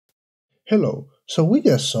Hello. So we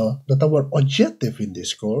just saw that our objective in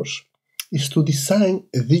this course is to design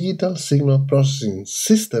a digital signal processing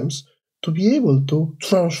systems to be able to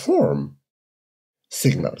transform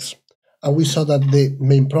signals. And we saw that the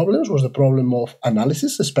main problems was the problem of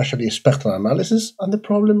analysis, especially spectral analysis, and the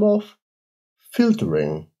problem of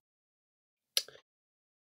filtering.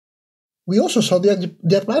 We also saw the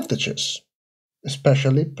advantages,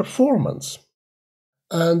 especially performance.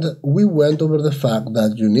 And we went over the fact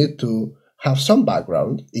that you need to have some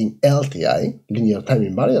background in LTI, linear time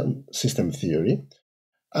invariant system theory,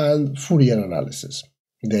 and Fourier analysis,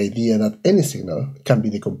 the idea that any signal can be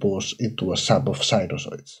decomposed into a sum of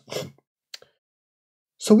sinusoids.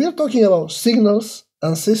 So we are talking about signals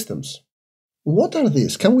and systems. What are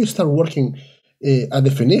these? Can we start working a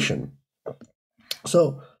definition?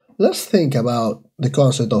 So let's think about the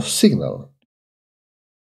concept of signal.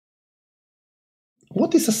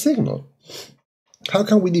 What is a signal? How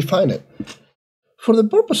can we define it? For the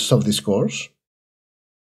purposes of this course,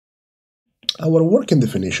 our working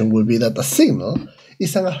definition will be that a signal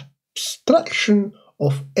is an abstraction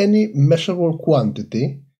of any measurable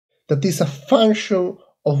quantity that is a function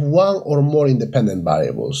of one or more independent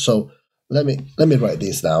variables. So let me write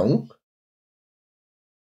this down.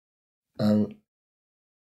 An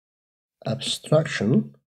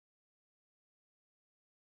abstraction,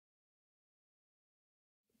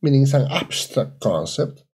 meaning it's an abstract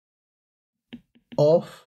concept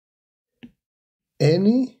of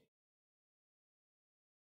any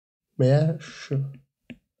measurable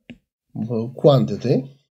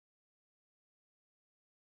quantity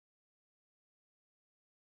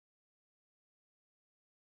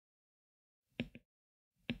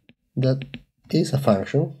that is a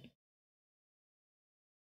function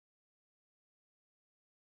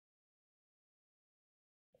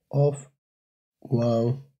of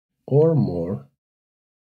one or more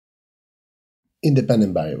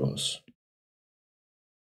independent variables.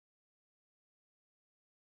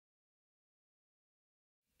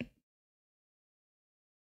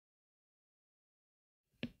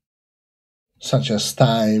 Such as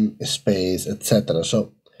time, space, etc.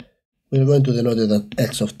 So we're going to denote it as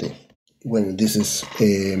x of t when this is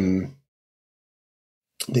the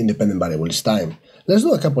independent variable is time. Let's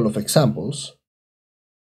do a couple of examples.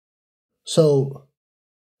 So,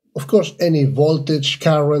 of course, any voltage,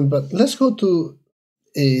 current, but let's go to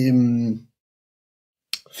things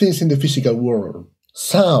in the physical world.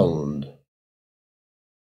 Sound,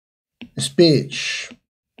 speech,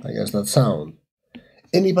 I guess that's sound.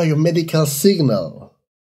 Any biomedical signal,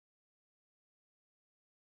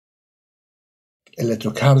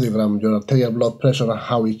 electrocardiogram, your arterial blood pressure and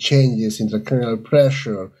how it changes, intracranial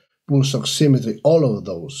pressure, pulse oximetry, all of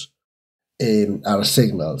those are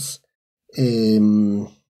signals. I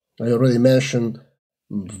already mentioned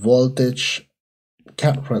voltage,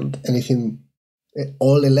 current, anything,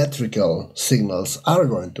 all electrical signals are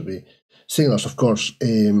going to be signals, of course.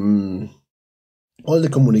 All the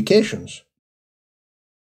communications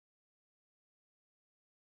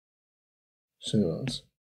signals,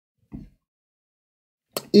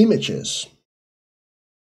 images,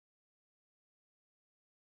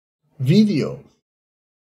 video.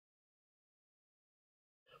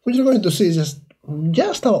 What you're going to see is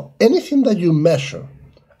just how anything that you measure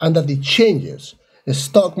and that it changes, a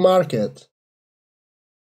stock market,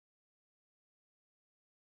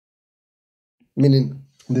 meaning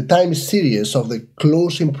the time series of the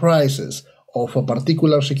closing prices of a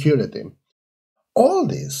particular security, all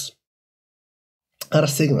these are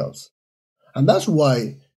signals. And that's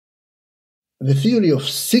why the theory of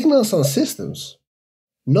signals and systems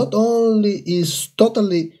not only is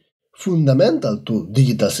totally fundamental to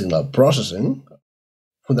digital signal processing,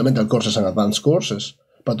 fundamental courses and advanced courses,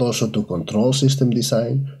 but also to control system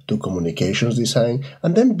design, to communications design,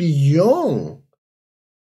 and then beyond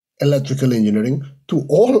electrical engineering to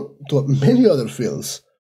many other fields,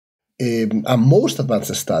 and most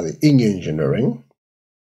advanced study in engineering,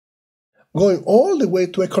 going all the way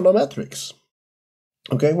to econometrics.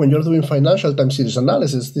 Okay, when you're doing financial time series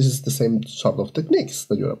analysis, this is the same sort of techniques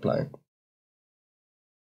that you're applying.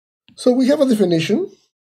 So we have a definition,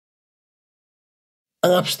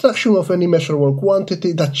 an abstraction of any measurable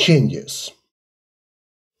quantity that changes.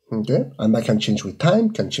 Okay, and that can change with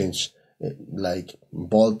time, can change like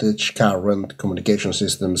voltage, current, communication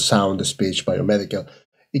systems, sound, speech, biomedical.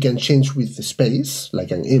 It can change with the space,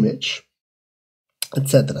 like an image,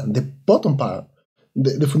 etc. The bottom part,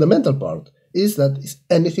 the fundamental part, is that it's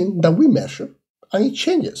anything that we measure and it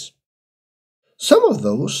changes. Some of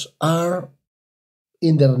those are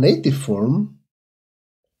in their native form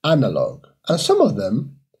analog, and some of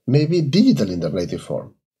them may be digital in their native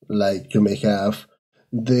form, like you may have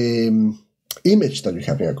the image that you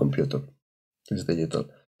have in a computer is digital.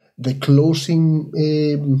 The closing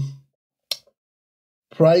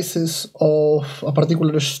prices of a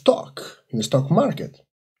particular stock in the stock market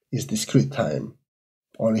is discrete time,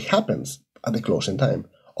 only happens at the closing time.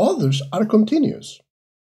 Others are continuous.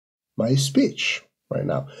 My speech right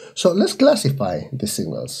now. So let's classify the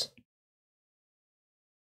signals.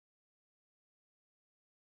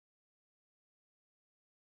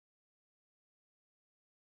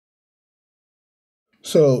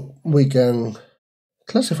 So we can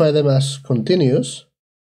classify them as continuous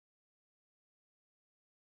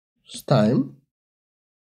time,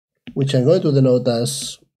 which I'm going to denote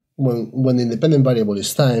as when the independent variable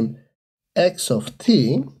is time, x of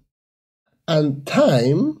t, and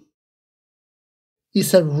time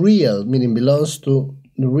is a real, meaning belongs to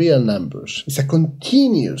the real numbers. It's a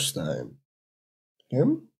continuous time. Okay?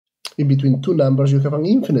 In between two numbers, you have an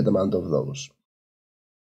infinite amount of those.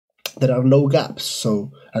 There are no gaps,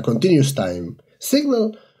 so a continuous time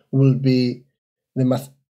signal will be the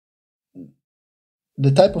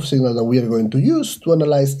type of signal that we are going to use to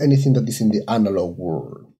analyze anything that is in the analog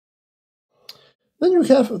world. Then you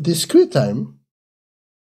have discrete time,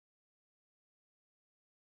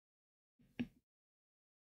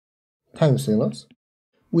 time signals,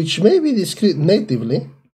 which may be discrete natively,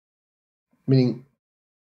 meaning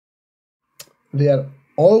they are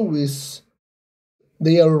already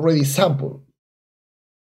sampled.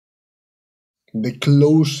 The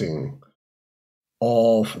closing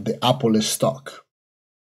of the Apple stock,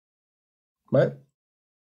 right?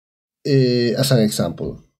 As an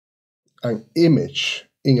example, an image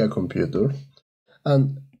in a computer,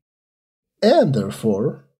 and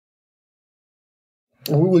therefore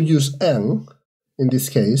we will use n in this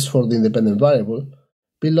case for the independent variable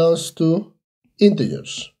belongs to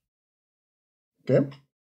integers. Okay,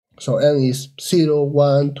 so n is 0,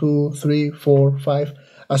 1, 2, 3, 4, 5,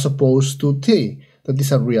 as opposed to t, that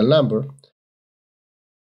is a real number.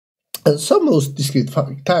 And some of those discrete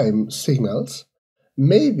time signals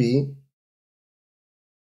may be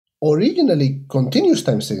originally continuous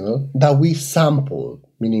time signal that we sample,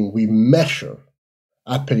 meaning we measure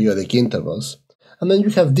at periodic intervals. And then you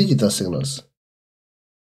have digital signals.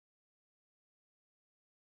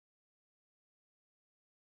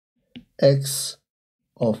 X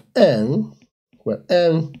of n, where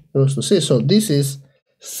n goes to 0. So this is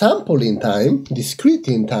sampling time, discrete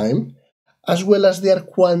in time, as well as they are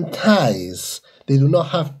quantized. They do not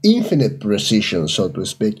have infinite precision, so to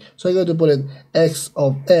speak. So I'm going to put it x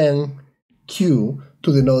of n q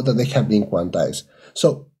to denote that they have been quantized.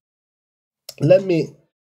 So let me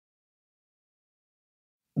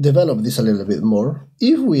develop this a little bit more.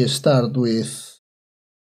 If we start with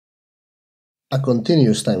a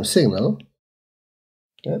continuous time signal,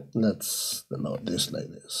 okay, let's denote this like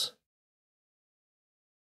this.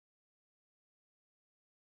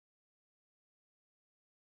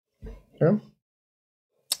 Okay.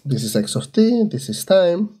 This is x of t, this is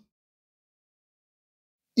time.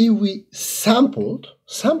 If we sampled,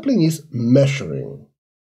 sampling is measuring.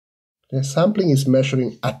 Okay? Sampling is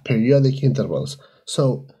measuring at periodic intervals.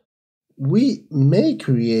 So we may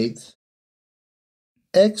create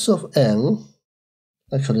x of n.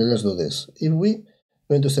 Actually, let's do this. If we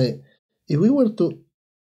were to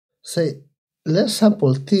say, let's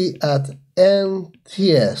sample t at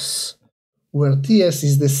nts, where ts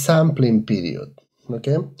is the sampling period.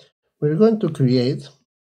 Okay, we're going to create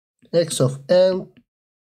x of n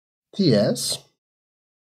ts,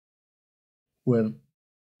 where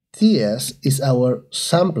ts is our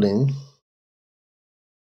sampling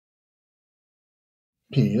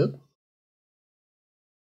period,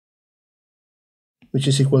 which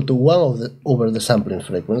is equal to 1 over the sampling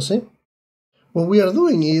frequency. What we are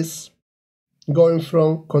doing is going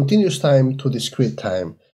from continuous time to discrete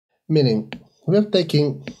time, meaning we are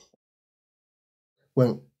taking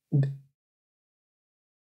when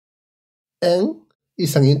n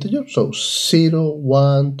is an integer, so 0,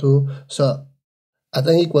 1, 2, so at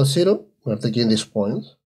n equals 0, we are taking this point,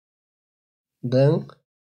 then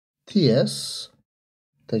ts,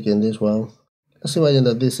 taking this one. Let's imagine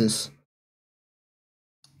that this is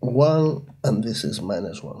 1 and this is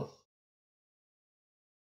minus 1.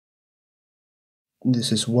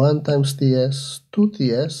 This is 1 times ts,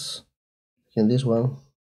 2ts, taking this one,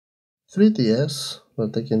 3ts, we're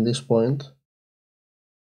taking this point,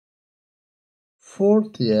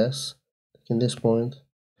 4ts, taking this point,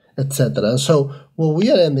 etc. And so what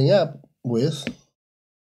we are ending up with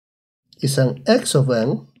is an x of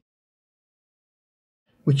n,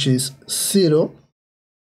 which is 0,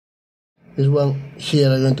 This one here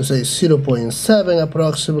I'm going to say 0.7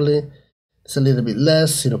 approximately. It's a little bit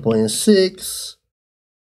less, 0.6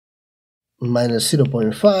 minus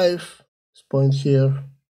 0.5, this point here,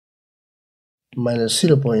 minus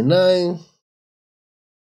 0.9,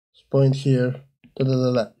 this point here, da, da,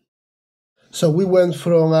 da, da. So we went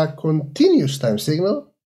from a continuous time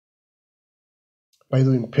signal by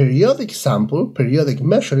doing periodic sample, periodic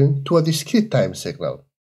measuring, to a discrete time signal.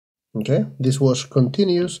 Okay, this was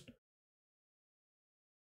continuous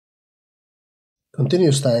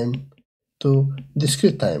time to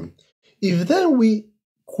discrete time. If then we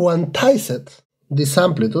quantized these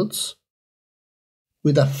amplitudes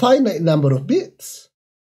with a finite number of bits,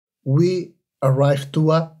 we arrive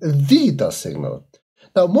to a digital signal.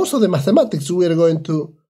 Now, most of the mathematics we are going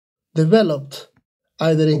to develop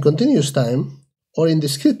either in continuous time or in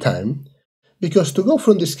discrete time, because to go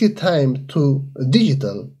from discrete time to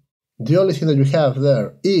digital, the only thing that you have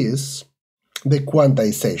there is the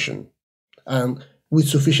quantization. And with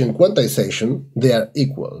sufficient quantization, they are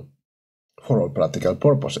equal for all practical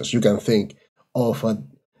purposes. You can think of a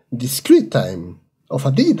discrete time of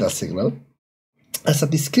a digital signal as a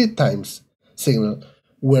discrete time signal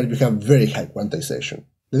where you have very high quantization.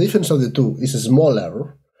 The difference of the two is a small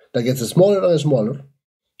error that gets smaller and smaller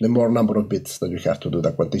the more number of bits that you have to do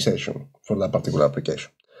the quantization for that particular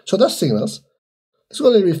application. So that's signals. It's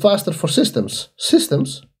going to be faster for systems.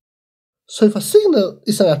 So if a signal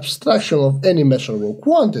is an abstraction of any measurable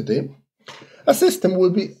quantity, a system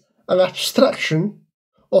will be an abstraction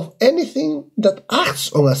of anything that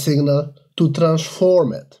acts on a signal to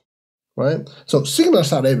transform it, right? So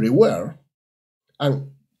signals are everywhere,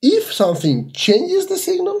 and if something changes the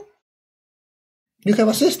signal, you have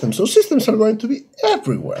a system. So systems are going to be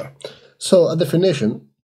everywhere. So a definition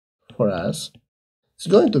for us is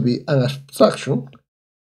going to be an abstraction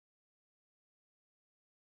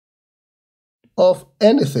of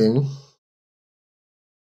anything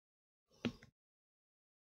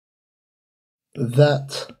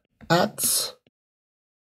that acts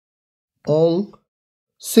on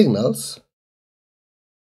signals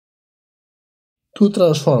to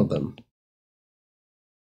transform them.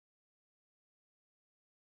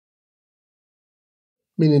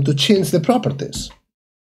 Meaning to change the properties.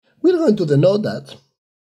 We're going to denote that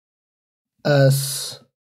as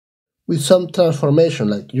with some transformation,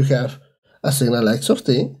 like you have a signal x of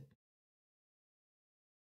t,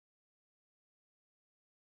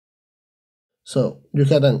 so you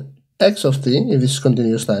had an x of t, if this is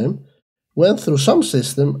continuous time, went through some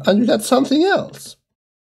system and you had something else.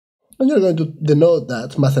 And you're going to denote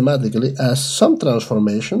that mathematically as some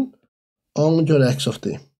transformation on your x of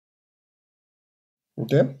t.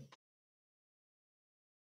 Okay?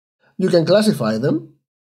 You can classify them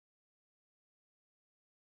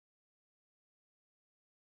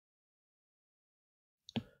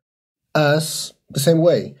as the same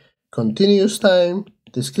way. Continuous time,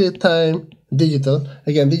 discrete time, digital.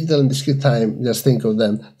 Again, digital and discrete time, just think of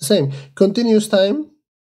them the same. Continuous time,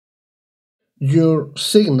 your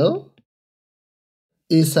signal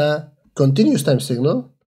is a continuous time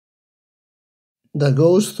signal that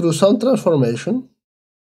goes through some transformation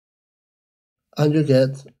and you get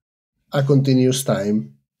a continuous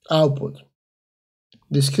time output.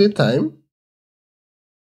 Discrete time,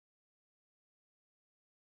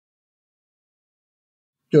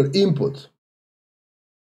 your input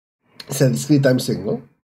is a discrete time signal.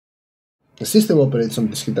 The system operates on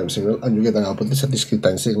discrete time signal and you get an output. It's a discrete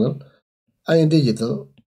time signal. And in digital,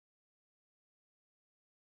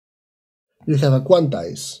 you have a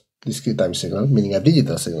quantized discrete time signal, meaning a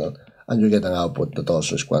digital signal, and you get an output that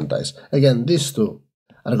also is quantized. Again, these two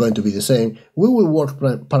are going to be the same. We will work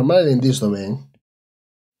primarily in this domain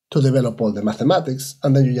to develop all the mathematics,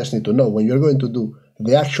 and then you just need to know when you're going to do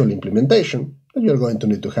the actual implementation that you're going to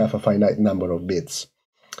need to have a finite number of bits.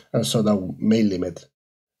 And so that may limit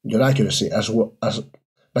your accuracy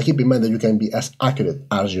but keep in mind that you can be as accurate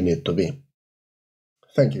as you need to be.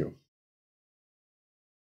 Thank you.